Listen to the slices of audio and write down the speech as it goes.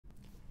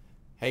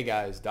Hey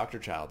guys, Dr.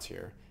 Childs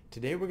here.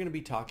 Today we're going to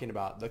be talking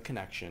about the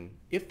connection,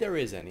 if there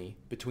is any,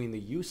 between the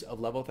use of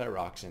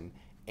levothyroxine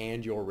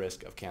and your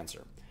risk of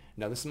cancer.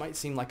 Now this might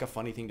seem like a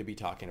funny thing to be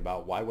talking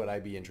about. Why would I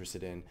be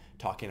interested in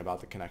talking about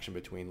the connection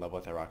between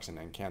levothyroxine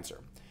and cancer?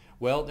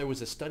 Well, there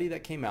was a study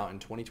that came out in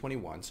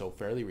 2021, so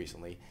fairly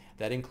recently,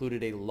 that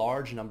included a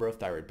large number of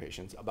thyroid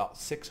patients, about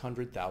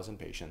 600,000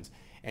 patients,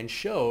 and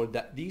showed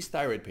that these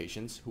thyroid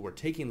patients who were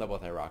taking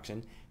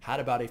levothyroxine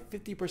had about a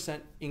 50%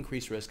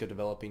 increased risk of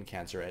developing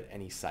cancer at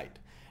any site.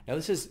 Now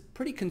this is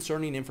pretty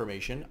concerning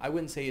information. I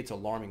wouldn't say it's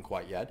alarming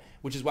quite yet,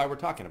 which is why we're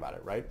talking about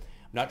it, right?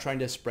 I'm not trying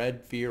to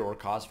spread fear or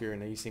cause fear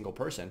in any single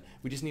person.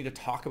 We just need to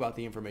talk about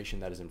the information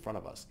that is in front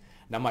of us.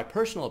 Now my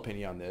personal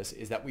opinion on this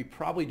is that we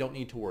probably don't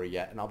need to worry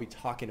yet, and I'll be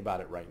talking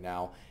about it right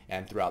now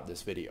and throughout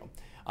this video.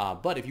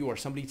 But if you are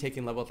somebody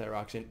taking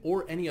levothyroxine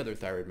or any other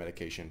thyroid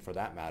medication for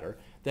that matter,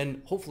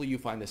 then hopefully you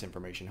find this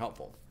information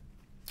helpful.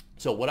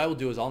 So what I will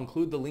do is I'll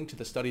include the link to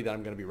the study that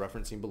I'm going to be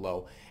referencing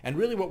below. And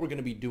really what we're going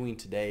to be doing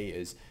today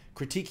is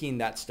critiquing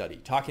that study,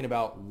 talking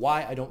about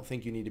why I don't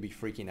think you need to be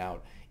freaking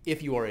out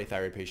if you are a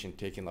thyroid patient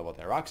taking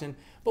levothyroxine,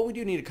 but we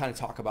do need to kind of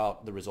talk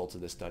about the results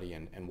of this study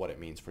and what it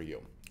means for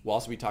you. We'll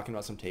also be talking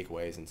about some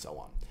takeaways and so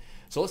on.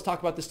 So let's talk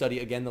about the study.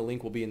 Again, the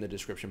link will be in the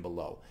description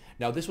below.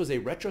 Now, this was a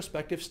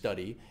retrospective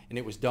study, and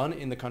it was done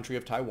in the country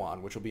of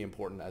Taiwan, which will be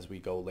important as we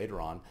go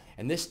later on.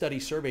 And this study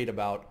surveyed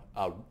about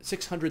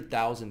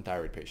 600,000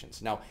 thyroid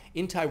patients. Now,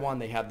 in Taiwan,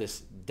 they have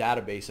this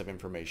database of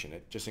information.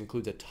 It just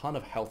includes a ton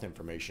of health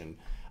information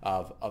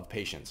of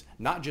patients,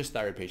 not just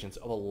thyroid patients,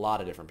 of a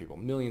lot of different people,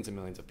 millions and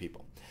millions of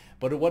people.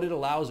 But what it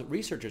allows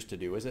researchers to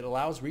do is it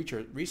allows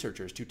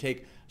researchers to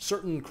take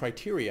certain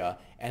criteria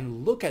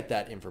and look at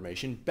that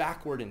information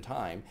backward in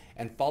time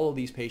and follow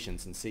these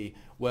patients and see,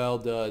 well,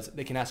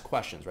 they can ask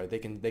questions, right? They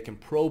can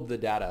probe the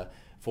data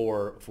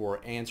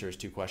for answers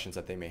to questions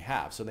that they may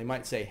have. So they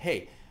might say,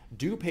 hey,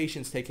 do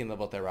patients taking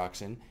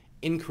levothyroxine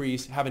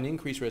have an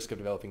increased risk of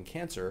developing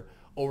cancer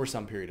over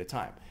some period of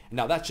time? And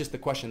now that's just the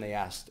question they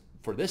asked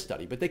for this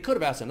study, but they could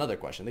have asked another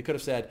question. They could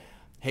have said,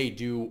 hey,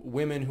 do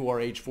women who are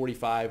age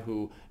 45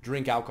 who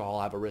drink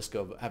alcohol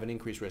have an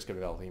increased risk of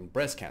developing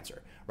breast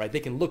cancer, right?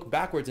 They can look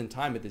backwards in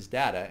time at this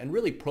data and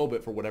really probe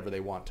it for whatever they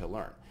want to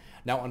learn.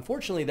 Now,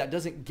 unfortunately, that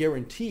doesn't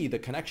guarantee the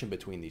connection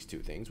between these two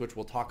things, which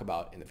we'll talk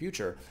about in the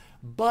future,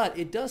 but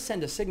it does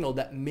send a signal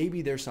that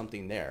maybe there's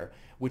something there,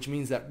 which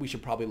means that we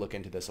should probably look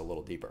into this a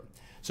little deeper.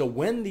 So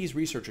when these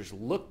researchers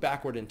looked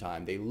backward in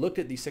time, they looked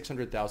at these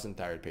 600,000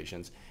 thyroid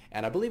patients,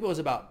 and I believe it was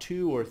about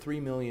 2 or 3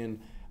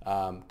 million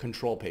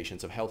control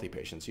patients, of healthy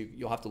patients.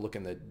 You'll have to look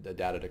in the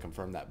data to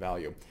confirm that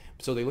value.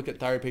 So they look at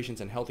thyroid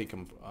patients and healthy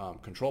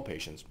control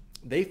patients.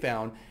 They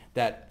found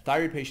that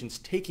thyroid patients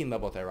taking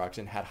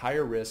levothyroxine had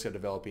higher risk of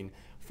developing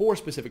 4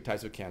 specific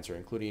types of cancer,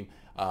 including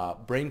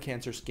brain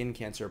cancer, skin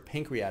cancer,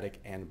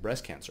 pancreatic, and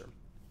breast cancer.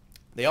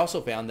 They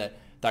also found that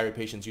thyroid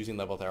patients using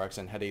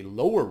levothyroxine had a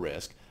lower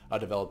risk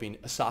of developing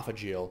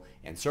esophageal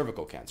and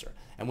cervical cancer.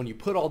 And when you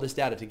put all this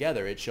data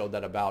together, it showed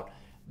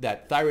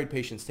that thyroid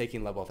patients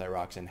taking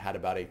levothyroxine had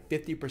about a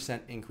 50%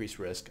 increased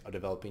risk of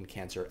developing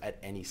cancer at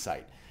any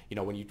site. You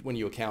know, when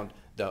you account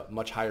the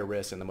much higher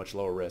risk and the much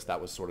lower risk,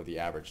 that was sort of the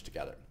average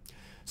together.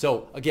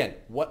 So again,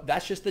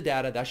 that's just the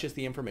data, that's just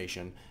the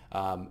information.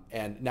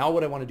 And now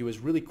what I want to do is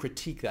really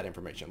critique that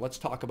information. Let's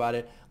talk about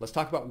it. Let's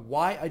talk about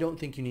why I don't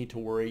think you need to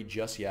worry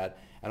just yet.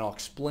 And I'll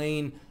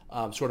explain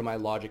sort of my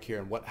logic here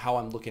and how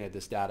I'm looking at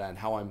this data and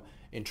how I'm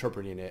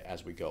interpreting it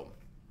as we go.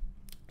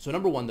 So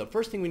number one, the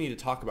first thing we need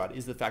to talk about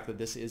is the fact that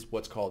this is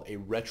what's called a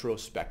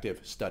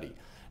retrospective study.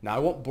 Now, I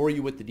won't bore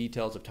you with the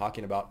details of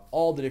talking about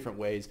all the different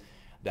ways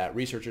that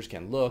researchers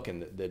can look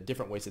and the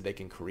different ways that they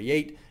can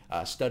create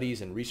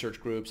studies and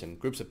research groups and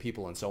groups of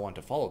people and so on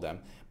to follow them.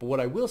 But what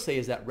I will say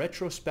is that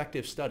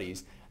retrospective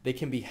studies, they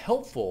can be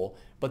helpful,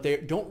 but they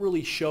don't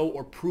really show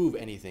or prove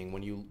anything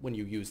when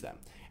you use them.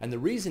 And the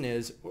reason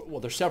is, well,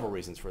 there's several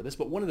reasons for this,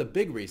 but one of the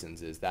big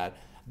reasons is that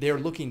they're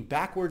looking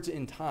backwards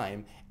in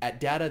time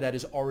at data that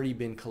has already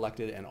been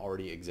collected and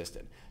already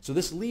existed. So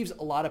this leaves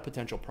a lot of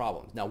potential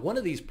problems. Now, one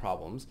of these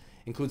problems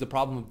includes the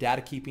problem of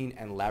data keeping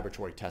and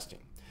laboratory testing.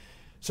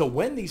 So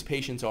when these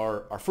patients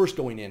are first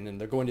going in and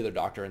they're going to their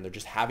doctor and they're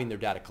just having their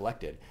data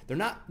collected, they're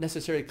not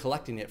necessarily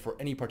collecting it for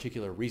any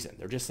particular reason.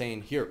 They're just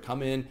saying, here,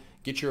 come in,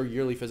 get your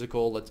yearly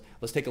physical,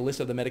 let's take a list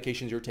of the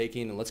medications you're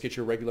taking and let's get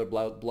your regular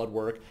blood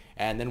work,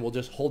 and then we'll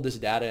just hold this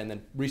data and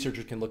then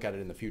researchers can look at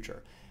it in the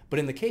future. But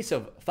in the case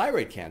of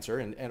thyroid cancer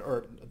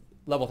or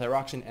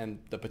levothyroxine and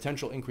the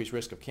potential increased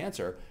risk of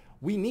cancer,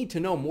 we need to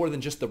know more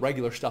than just the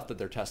regular stuff that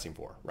they're testing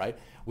for, right?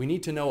 We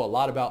need to know a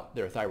lot about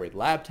their thyroid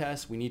lab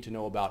tests. We need to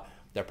know about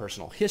their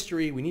personal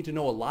history. We need to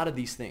know a lot of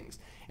these things.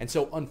 And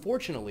so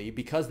unfortunately,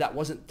 because that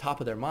wasn't top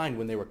of their mind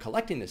when they were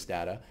collecting this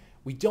data,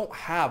 we don't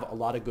have a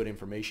lot of good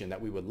information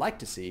that we would like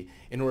to see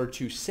in order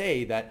to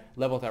say that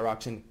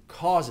levothyroxine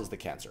causes the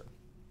cancer.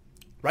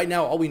 Right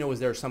now, all we know is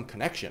there's some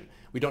connection.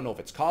 We don't know if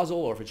it's causal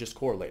or if it's just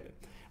correlated,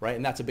 right?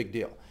 And that's a big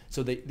deal.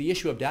 So the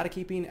issue of data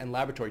keeping and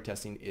laboratory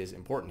testing is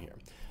important here.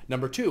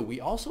 Number two, we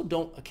also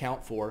don't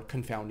account for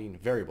confounding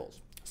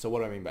variables. So what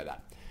do I mean by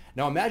that?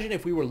 Now imagine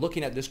if we were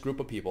looking at this group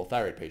of people,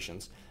 thyroid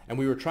patients, and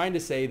we were trying to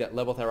say that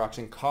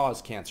levothyroxine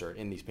caused cancer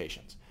in these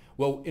patients.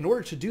 Well, in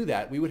order to do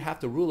that, we would have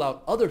to rule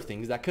out other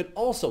things that could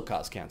also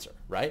cause cancer,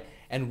 right?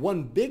 And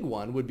one big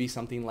one would be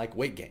something like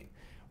weight gain,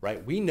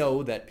 right? We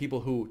know that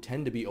people who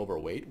tend to be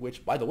overweight,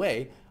 which by the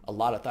way, a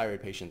lot of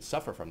thyroid patients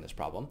suffer from this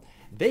problem,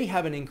 they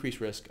have an increased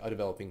risk of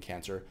developing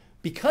cancer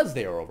because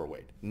they are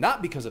overweight,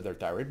 not because of their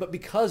thyroid, but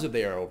because of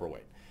they are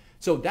overweight.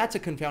 So that's a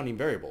confounding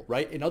variable,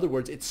 right? In other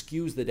words, it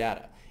skews the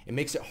data. It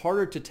makes it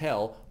harder to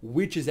tell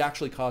which is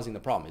actually causing the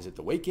problem. Is it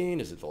the weight gain?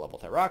 Is it the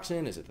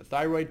levothyroxine? Is it the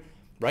thyroid?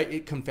 Right?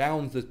 It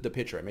confounds the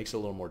picture. It makes it a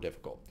little more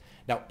difficult.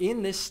 Now,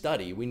 in this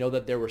study, we know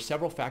that there were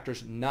several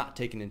factors not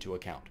taken into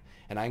account.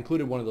 And I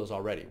included one of those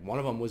already. One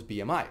of them was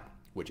BMI,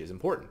 which is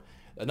important.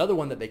 Another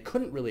one that they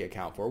couldn't really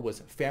account for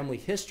was family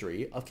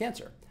history of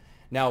cancer.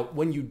 Now,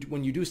 when you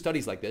do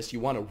studies like this,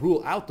 you want to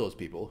rule out those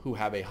people who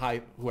have a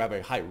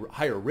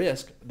higher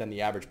risk than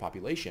the average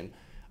population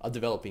of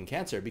developing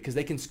cancer because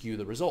they can skew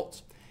the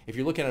results. If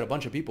you're looking at a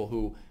bunch of people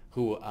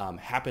who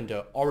happen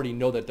to already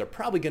know that they're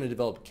probably going to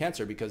develop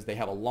cancer because they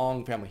have a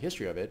long family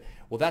history of it,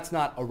 well, that's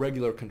not a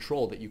regular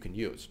control that you can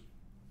use.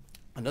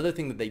 Another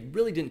thing that they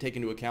really didn't take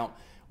into account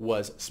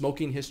was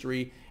smoking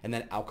history and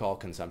then alcohol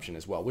consumption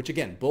as well, which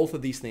again, both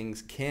of these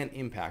things can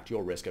impact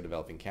your risk of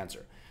developing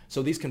cancer.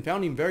 So these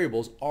confounding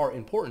variables are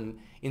important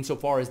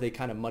insofar as they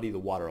kind of muddy the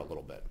water a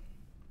little bit.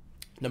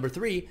 Number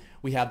 3,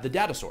 we have the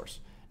data source.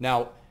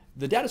 Now,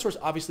 the data source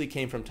obviously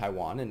came from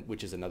Taiwan,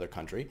 which is another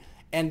country.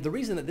 And the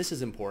reason that this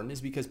is important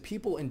is because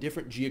people in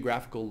different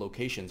geographical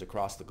locations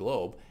across the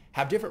globe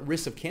have different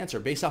risks of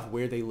cancer based off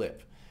where they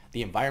live.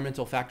 The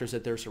environmental factors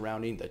that they're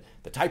surrounding,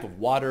 the type of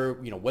water,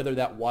 whether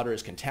that water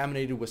is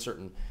contaminated with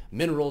certain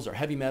minerals or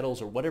heavy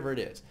metals or whatever it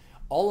is.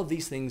 All of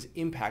these things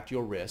impact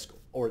your risk,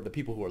 or the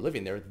people who are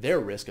living there, their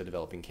risk of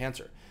developing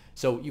cancer.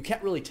 So you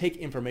can't really take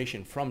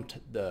information from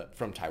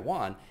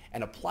Taiwan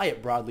and apply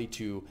it broadly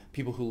to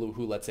people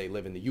who let's say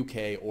live in the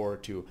UK or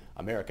to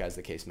America, as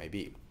the case may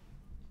be.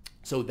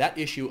 So that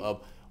issue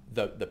of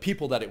the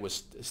people that it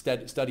was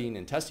studying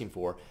and testing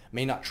for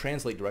may not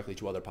translate directly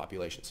to other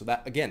populations. So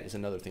that again is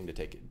another thing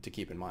to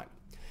keep in mind.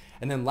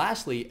 And then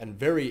lastly,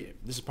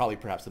 this is probably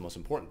perhaps the most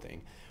important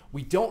thing,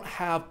 we don't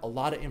have a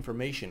lot of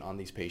information on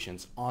these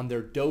patients on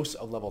their dose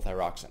of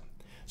levothyroxine.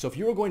 So if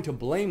you were going to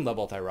blame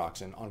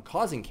levothyroxine on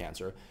causing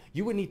cancer,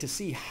 you would need to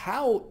see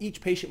how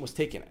each patient was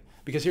taking it.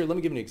 Because here, let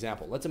me give you an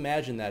example. Let's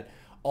imagine that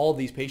all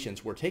these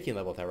patients were taking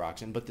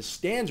levothyroxine, but the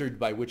standard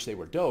by which they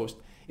were dosed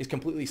is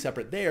completely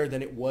separate there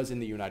than it was in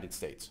the United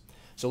States.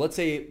 So let's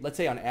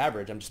say on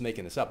average, I'm just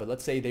making this up, but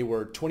let's say they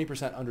were 20%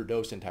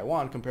 underdosed in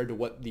Taiwan compared to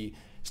what the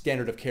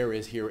standard of care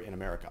is here in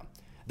America.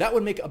 That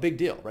would make a big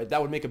deal, right?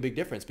 That would make a big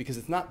difference because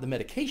it's not the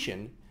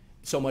medication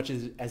so much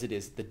as it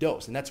is the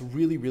dose. And that's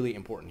really, really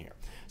important here.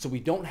 So we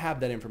don't have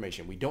that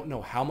information. We don't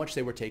know how much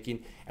they were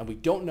taking, and we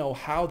don't know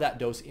how that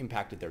dose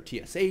impacted their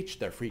TSH,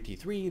 their free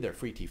T3, their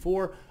free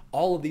T4,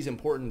 all of these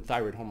important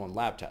thyroid hormone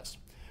lab tests.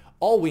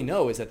 All we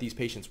know is that these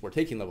patients were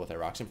taking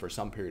levothyroxine for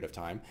some period of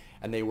time,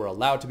 and they were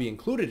allowed to be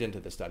included into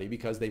the study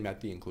because they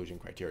met the inclusion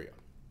criteria.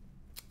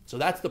 So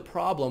that's the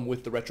problem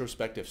with the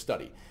retrospective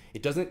study.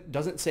 It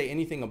doesn't say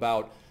anything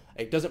about,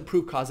 it doesn't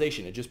prove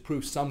causation, it just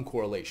proves some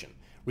correlation.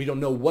 We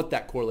don't know what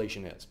that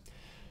correlation is.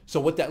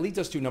 So what that leads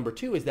us to, number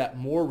 2, is that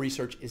more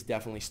research is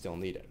definitely still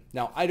needed.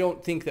 Now, I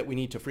don't think that we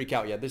need to freak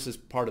out yet. This is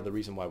part of the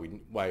reason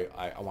why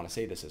I want to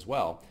say this as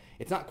well.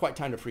 It's not quite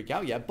time to freak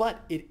out yet,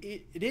 but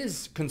it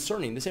is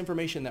concerning. This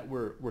information that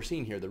we're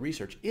seeing here, the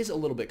research, is a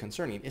little bit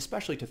concerning,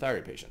 especially to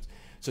thyroid patients.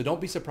 So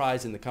don't be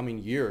surprised in the coming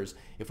years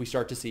if we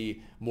start to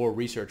see more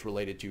research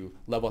related to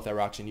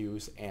levothyroxine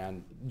use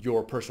and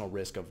your personal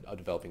risk of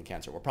developing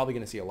cancer. We're probably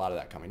going to see a lot of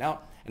that coming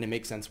out, and it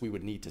makes sense we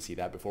would need to see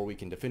that before we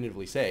can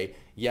definitively say,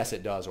 yes,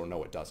 it does, or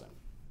no, it doesn't.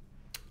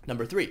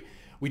 Number 3,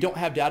 we don't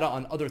have data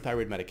on other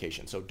thyroid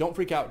medications. So don't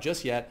freak out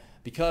just yet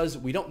because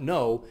we don't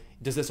know,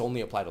 does this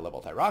only apply to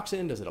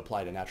levothyroxine? Does it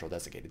apply to natural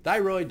desiccated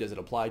thyroid? Does it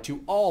apply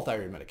to all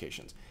thyroid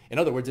medications? In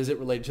other words, is it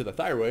related to the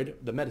thyroid,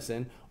 the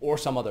medicine, or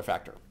some other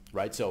factor,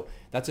 right? So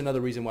that's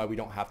another reason why we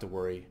don't have to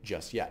worry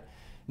just yet.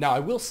 Now, I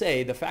will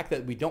say the fact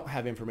that we don't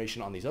have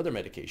information on these other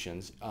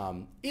medications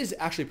is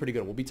actually pretty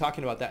good. We'll be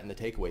talking about that in the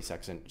takeaway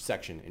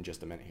section in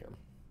just a minute here.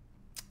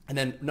 And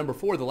then number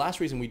 4, the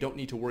last reason we don't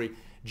need to worry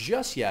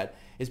just yet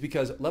is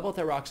because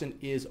levothyroxine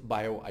is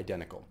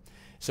bioidentical.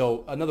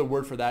 So another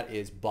word for that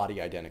is body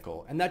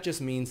identical. And that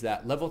just means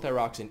that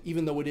levothyroxine,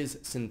 even though it is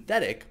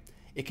synthetic,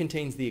 it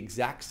contains the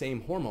exact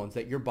same hormones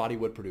that your body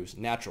would produce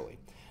naturally.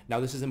 Now,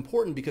 this is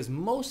important because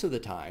most of the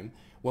time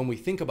when we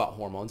think about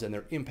hormones and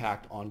their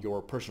impact on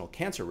your personal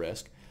cancer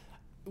risk,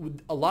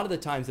 a lot of the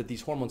times that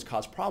these hormones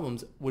cause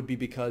problems would be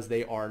because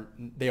they are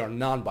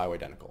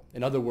non-bioidentical.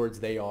 In other words,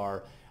 they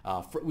are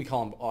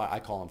I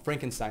call them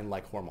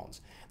Frankenstein-like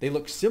hormones. They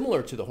look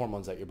similar to the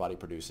hormones that your body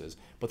produces,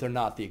 but they're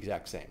not the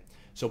exact same.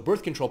 So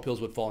birth control pills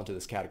would fall into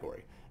this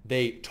category.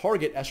 They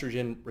target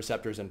estrogen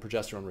receptors and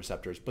progesterone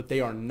receptors, but they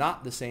are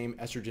not the same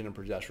estrogen and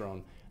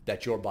progesterone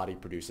that your body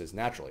produces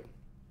naturally.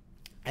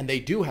 And they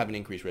do have an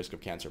increased risk of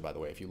cancer, by the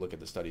way, if you look at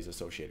the studies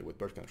associated with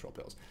birth control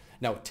pills.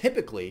 Now,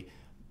 typically,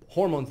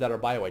 hormones that are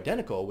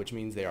bioidentical, which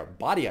means they are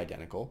body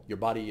identical, your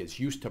body is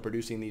used to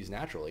producing these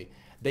naturally,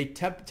 they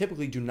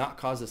typically do not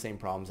cause the same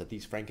problems that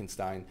these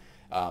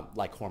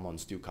Frankenstein-like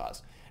hormones do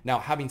cause. Now,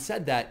 having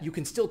said that, you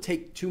can still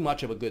take too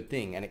much of a good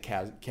thing and it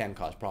can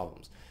cause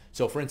problems.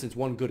 So for instance,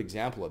 one good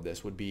example of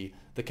this would be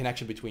the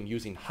connection between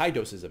using high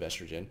doses of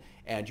estrogen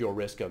and your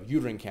risk of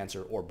uterine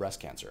cancer or breast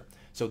cancer.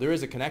 So there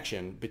is a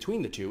connection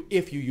between the two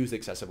if you use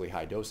excessively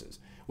high doses,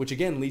 which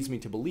again leads me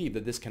to believe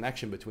that this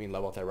connection between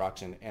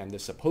levothyroxine and the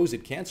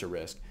supposed cancer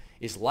risk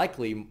is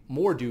likely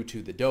more due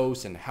to the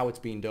dose and how it's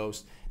being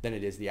dosed than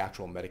it is the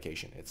actual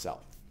medication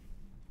itself.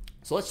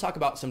 So let's talk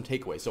about some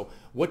takeaways. So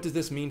what does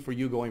this mean for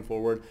you going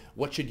forward?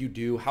 What should you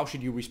do? How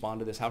should you respond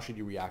to this? How should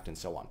you react, and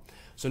so on?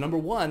 So number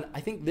one,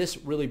 I think this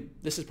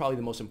is probably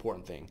the most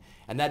important thing,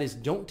 and that is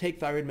don't take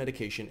thyroid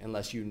medication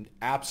unless you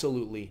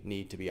absolutely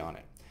need to be on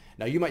it.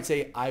 Now you might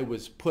say, I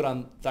was put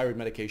on thyroid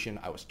medication,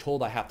 I was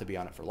told I have to be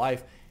on it for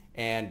life,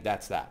 and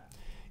that's that.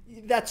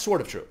 That's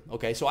sort of true,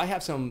 okay? So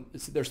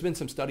there's been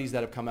some studies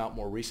that have come out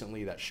more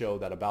recently that show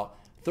that about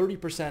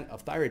 30%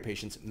 of thyroid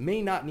patients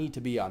may not need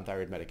to be on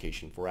thyroid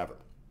medication forever.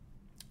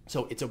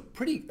 So that's a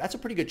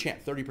pretty good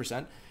chance,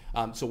 30%.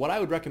 So what I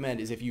would recommend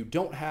is if you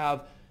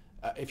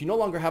no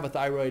longer have a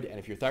thyroid, and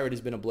if your thyroid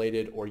has been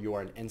ablated or you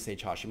are an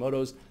end-stage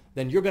Hashimoto's,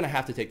 then you're going to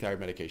have to take thyroid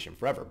medication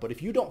forever. But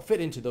if you don't fit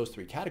into those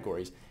three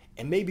categories,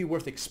 it may be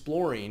worth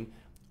exploring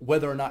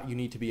whether or not you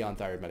need to be on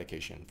thyroid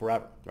medication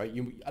forever, right?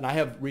 And I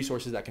have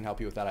resources that can help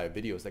you with that. I have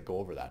videos that go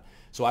over that.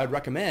 So I'd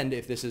recommend,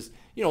 if this is,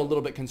 a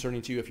little bit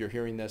concerning to you, if you're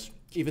hearing this,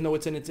 even though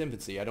it's in its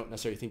infancy, I don't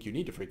necessarily think you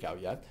need to freak out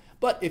yet.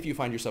 But if you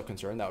find yourself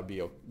concerned, that would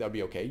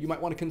be okay. You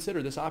might want to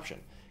consider this option.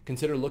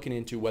 Consider looking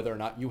into whether or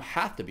not you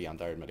have to be on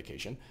thyroid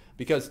medication,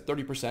 because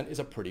 30% is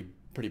a pretty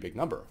big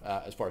number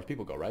as far as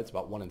people go, right? It's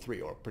about 1 in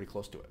 3 or pretty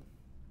close to it.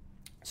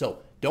 So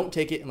don't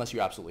take it unless you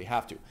absolutely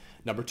have to.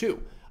 Number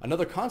two,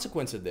 another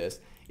consequence of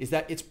this is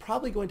that it's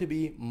probably going to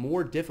be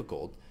more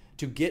difficult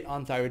to get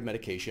on thyroid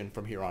medication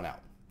from here on out.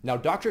 Now,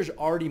 doctors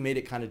already made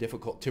it kind of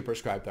difficult to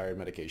prescribe thyroid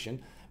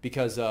medication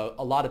because a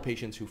lot of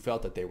patients who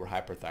felt that they were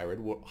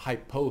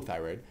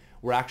hypothyroid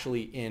were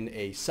actually in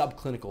a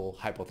subclinical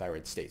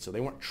hypothyroid state. So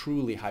they weren't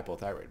truly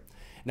hypothyroid.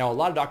 Now, a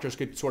lot of doctors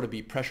could sort of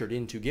be pressured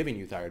into giving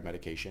you thyroid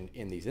medication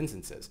in these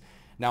instances.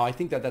 Now, I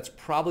think that that's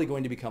probably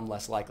going to become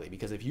less likely,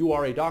 because if you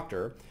are a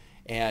doctor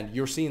and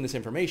you're seeing this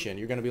information,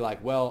 you're going to be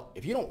like, well,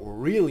 if you don't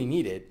really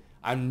need it,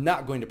 I'm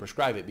not going to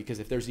prescribe it, because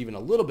if there's even a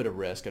little bit of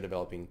risk of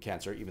developing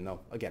cancer, even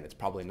though, again, it's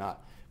probably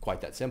not quite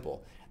that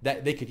simple,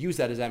 that they could use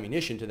that as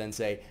ammunition to then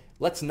say,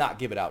 let's not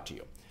give it out to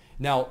you.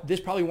 Now, this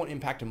probably won't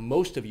impact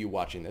most of you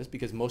watching this,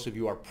 because most of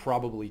you are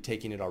probably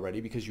taking it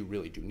already because you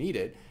really do need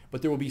it.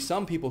 But there will be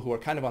some people who are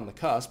kind of on the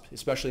cusp,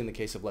 especially in the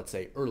case of, let's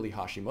say, early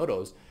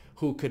Hashimoto's,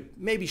 who could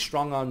maybe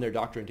strong on their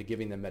doctor into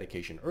giving them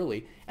medication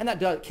early. And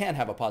that can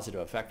have a positive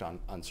effect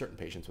on certain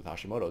patients with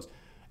Hashimoto's.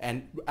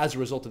 And as a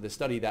result of this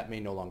study, that may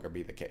no longer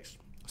be the case.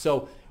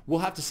 So we'll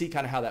have to see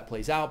kind of how that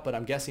plays out, but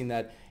I'm guessing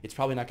that it's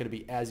probably not going to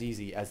be as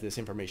easy as this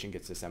information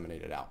gets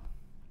disseminated out.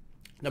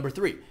 Number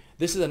three,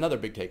 this is another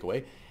big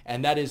takeaway,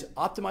 and that is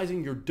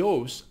optimizing your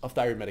dose of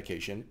thyroid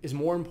medication is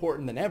more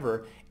important than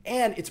ever,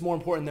 and it's more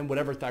important than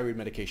whatever thyroid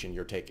medication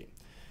you're taking.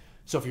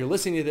 So if you're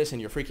listening to this and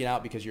you're freaking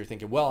out because you're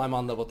thinking, well, I'm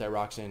on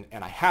levothyroxine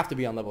and I have to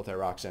be on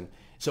levothyroxine.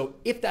 So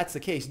if that's the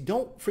case,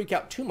 don't freak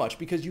out too much,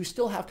 because you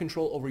still have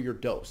control over your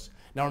dose.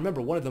 Now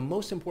remember, one of the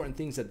most important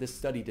things that this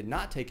study did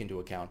not take into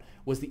account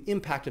was the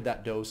impact of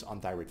that dose on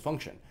thyroid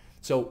function.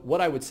 So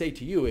what I would say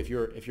to you, if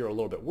you're a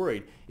little bit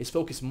worried, is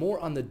focus more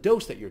on the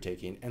dose that you're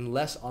taking and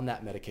less on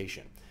that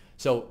medication.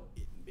 So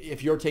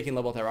if you're taking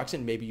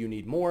levothyroxine, maybe you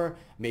need more,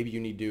 maybe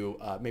you need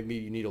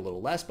a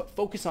little less, but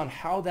focus on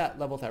how that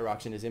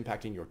levothyroxine is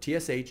impacting your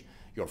TSH,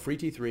 your free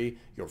T3,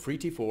 your free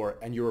T4,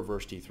 and your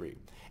reverse T3.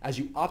 As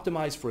you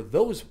optimize for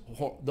those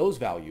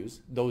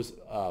values, those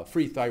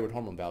free thyroid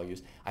hormone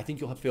values, I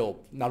think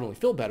you'll not only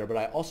feel better, but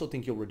I also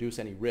think you'll reduce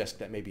any risk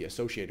that may be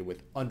associated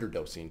with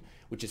underdosing,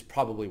 which is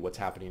probably what's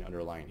happening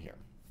underlying here.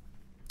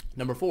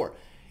 Number four,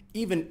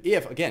 even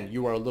if, again,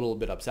 you are a little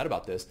bit upset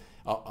about this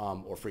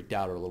or freaked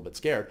out or a little bit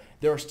scared,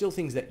 there are still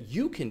things that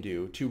you can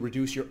do to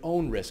reduce your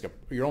own risk,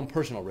 your own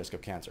personal risk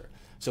of cancer.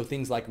 So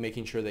things like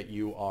making sure that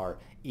you are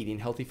eating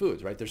healthy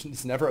foods, right?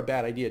 It's never a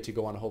bad idea to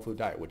go on a whole food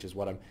diet, which is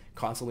what I'm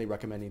constantly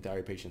recommending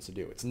thyroid patients to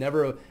do. It's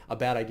never a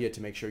bad idea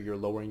to make sure you're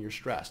lowering your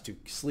stress, to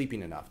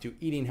sleeping enough, to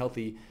eating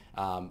healthy,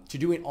 to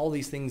doing all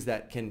these things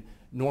that can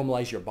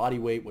normalize your body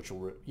weight, which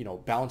will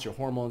balance your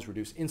hormones,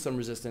 reduce insulin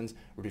resistance,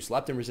 reduce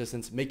leptin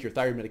resistance, make your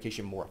thyroid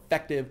medication more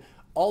effective.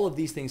 All of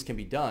these things can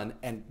be done,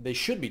 and they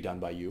should be done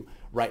by you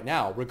right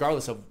now,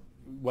 regardless of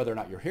whether or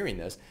not you're hearing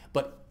this.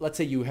 But let's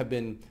say you have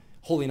been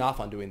holding off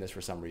on doing this for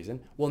some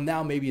reason. Well,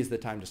 now maybe is the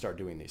time to start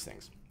doing these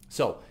things.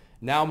 So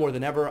now more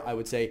than ever, I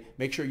would say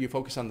make sure you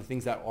focus on the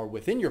things that are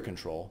within your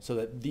control, so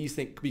that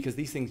because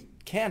these things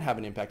can have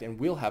an impact and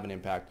will have an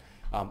impact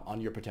on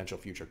your potential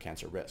future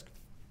cancer risk.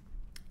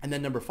 And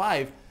then number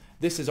five,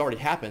 this has already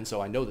happened, so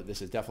I know that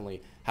this has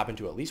definitely happened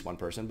to at least one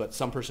person, but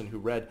some person who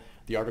read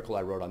the article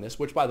I wrote on this,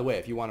 which by the way,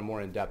 if you want a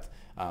more in-depth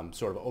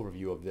sort of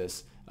overview of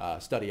this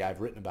study,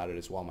 I've written about it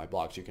as well on my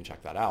blog, so you can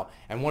check that out.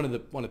 And one of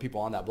the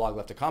people on that blog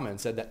left a comment and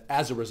said that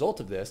as a result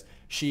of this,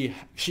 she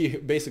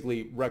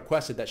basically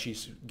requested that she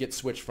get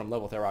switched from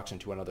levothyroxine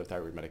to another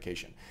thyroid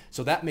medication.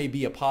 So that may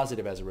be a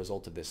positive as a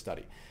result of this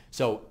study.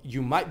 So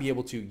you might be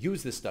able to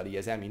use this study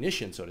as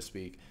ammunition, so to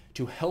speak,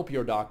 to help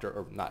your doctor,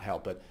 or not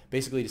help, but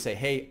basically to say,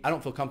 hey, I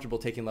don't feel comfortable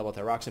taking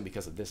levothyroxine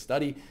because of this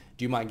study.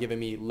 Do you mind giving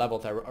me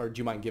levothyroxine, or do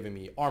you mind giving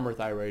me Armour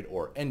thyroid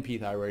or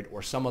NP thyroid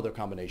or some other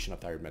combination of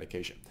thyroid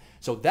medication?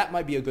 So that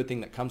might be a good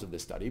thing that comes of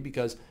this study,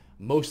 because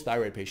most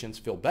thyroid patients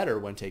feel better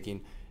when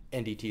taking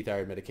NDT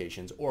thyroid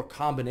medications or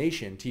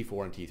combination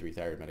T4 and T3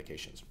 thyroid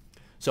medications.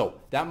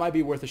 So that might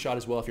be worth a shot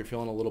as well if you're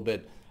feeling a little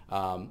bit,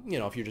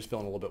 if you're just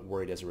feeling a little bit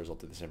worried as a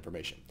result of this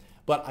information.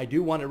 But I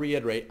do want to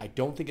reiterate, I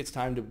don't think it's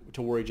time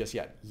to worry just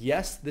yet.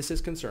 Yes, this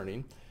is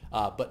concerning,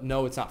 but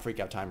no, it's not freak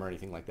out time or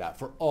anything like that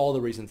for all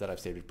the reasons that I've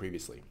stated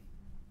previously.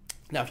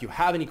 Now, if you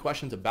have any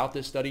questions about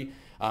this study,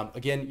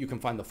 again, you can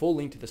find the full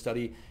link to the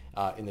study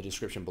in the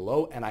description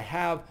below. And I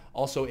have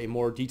also a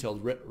more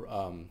detailed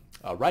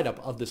write-up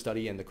of the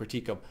study and the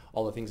critique of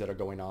all the things that are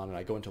going on. And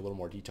I go into a little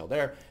more detail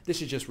there.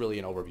 This is just really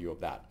an overview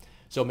of that.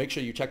 So make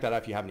sure you check that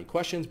out if you have any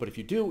questions. But if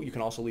you do, you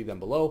can also leave them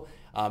below.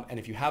 And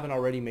if you haven't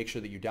already, make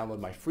sure that you download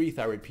my free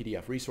thyroid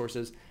PDF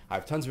resources. I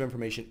have tons of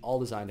information all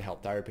designed to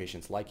help thyroid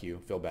patients like you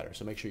feel better.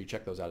 So make sure you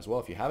check those out as well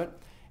if you haven't.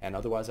 And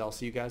otherwise, I'll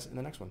see you guys in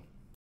the next one.